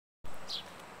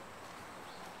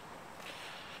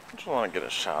I just want to get a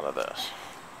shot of this.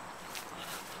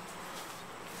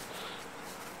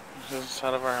 This is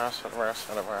out of our house, out of our house,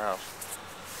 out of our house.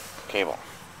 Cable.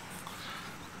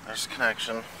 There's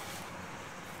connection.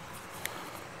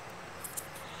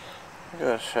 Look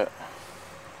at this shit.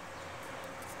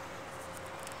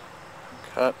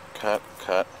 Cut, cut,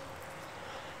 cut.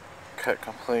 Cut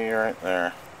completely right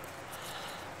there.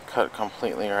 Cut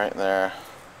completely right there.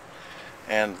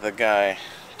 And the guy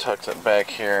tucked it back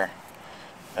here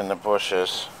in the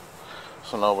bushes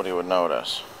so nobody would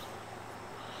notice.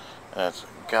 And it's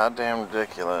goddamn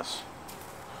ridiculous.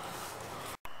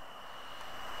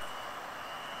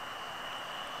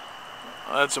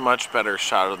 Well, that's a much better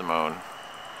shot of the moon.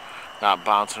 Not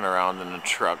bouncing around in the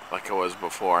truck like it was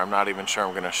before. I'm not even sure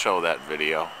I'm going to show that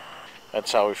video.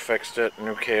 That's how we fixed it.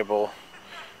 New cable.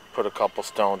 Put a couple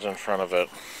stones in front of it.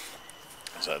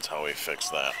 So that's how we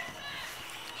fixed that.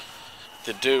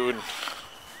 The dude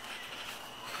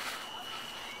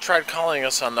tried calling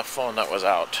us on the phone that was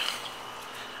out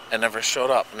and never showed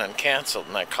up, and then canceled,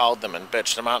 and I called them and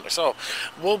bitched them out. So,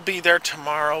 we'll be there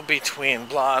tomorrow between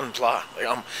blah and blah.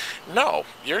 No,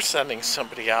 you're sending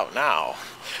somebody out now.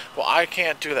 Well, I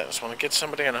can't do that. I just want to get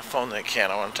somebody on the phone that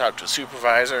can. I want to talk to a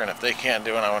supervisor, and if they can't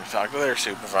do it, I want to talk to their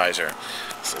supervisor.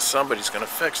 So somebody's going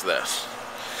to fix this.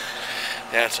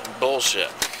 That's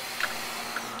bullshit.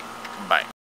 Bye.